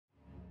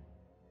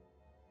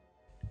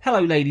Hello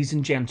ladies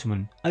and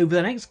gentlemen, over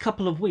the next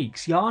couple of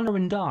weeks Yhana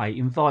and I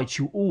invite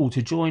you all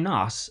to join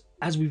us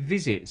as we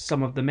visit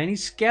some of the many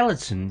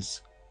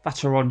skeletons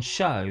that are on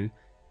show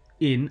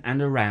in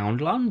and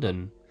around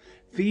London.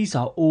 These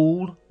are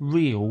all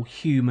real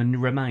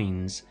human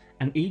remains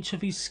and each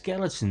of these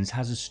skeletons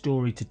has a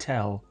story to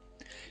tell.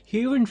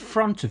 Here in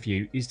front of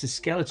you is the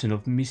skeleton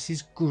of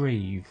Mrs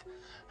Grieve.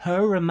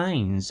 Her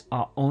remains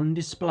are on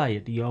display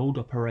at the old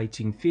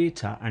operating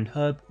theatre and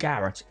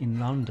Garett in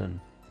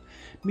London.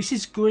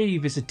 Mrs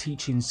Grieve is a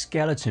teaching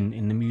skeleton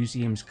in the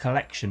museum's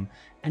collection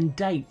and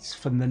dates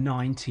from the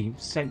 19th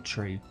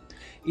century.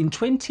 In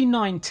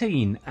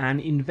 2019, an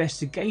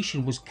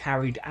investigation was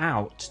carried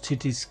out to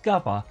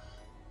discover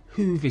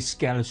who this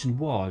skeleton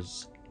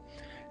was.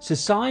 So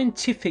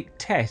scientific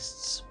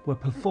tests were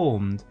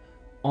performed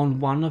on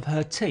one of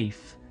her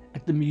teeth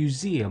at the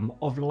Museum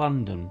of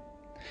London.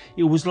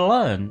 It was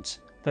learnt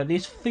that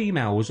this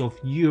female was of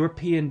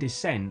European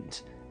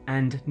descent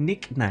and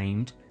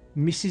nicknamed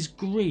Mrs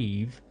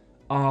Grieve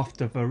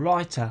after the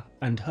writer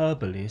and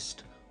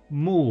herbalist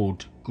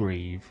Maud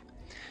Grieve.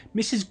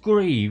 Mrs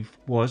Grieve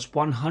was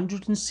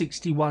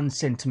 161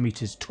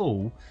 centimetres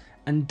tall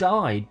and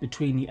died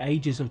between the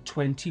ages of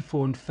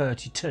 24 and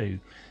 32,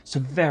 so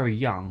very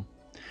young.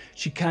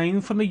 She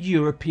came from a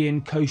European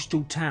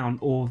coastal town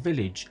or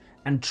village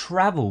and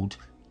travelled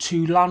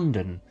to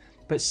London,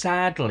 but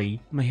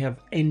sadly may have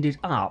ended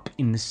up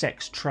in the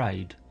sex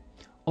trade.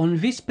 On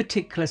this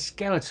particular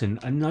skeleton,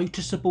 a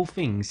noticeable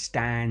thing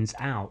stands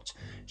out.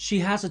 She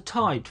has a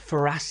tight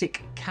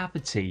thoracic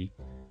cavity,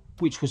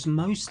 which was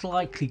most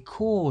likely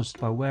caused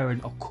by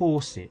wearing a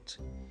corset.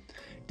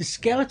 The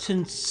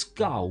skeleton's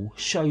skull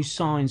shows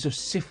signs of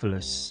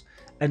syphilis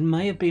and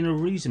may have been a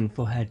reason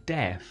for her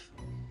death.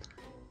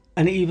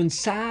 An even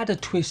sadder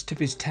twist to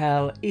this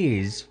tale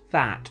is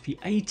that the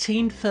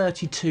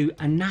 1832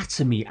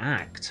 Anatomy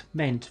Act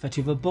meant that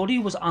if a body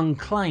was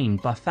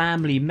unclaimed by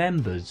family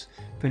members,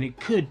 then it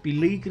could be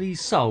legally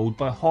sold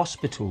by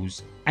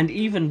hospitals and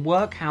even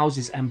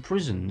workhouses and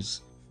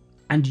prisons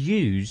and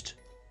used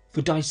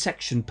for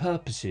dissection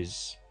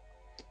purposes.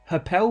 Her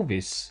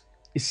pelvis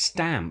is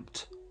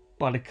stamped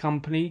by the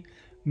company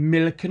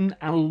Milliken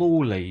and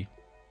Lawley,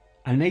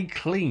 and they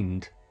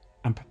cleaned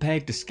and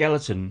prepared the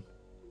skeleton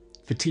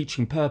for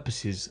teaching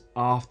purposes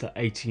after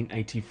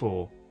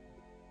 1884.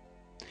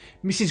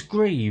 Mrs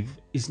Grieve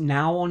is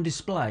now on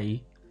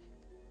display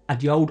at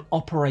the old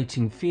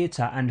operating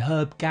theatre and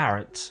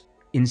Garett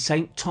in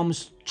St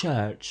Thomas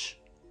Church,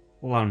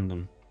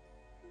 London.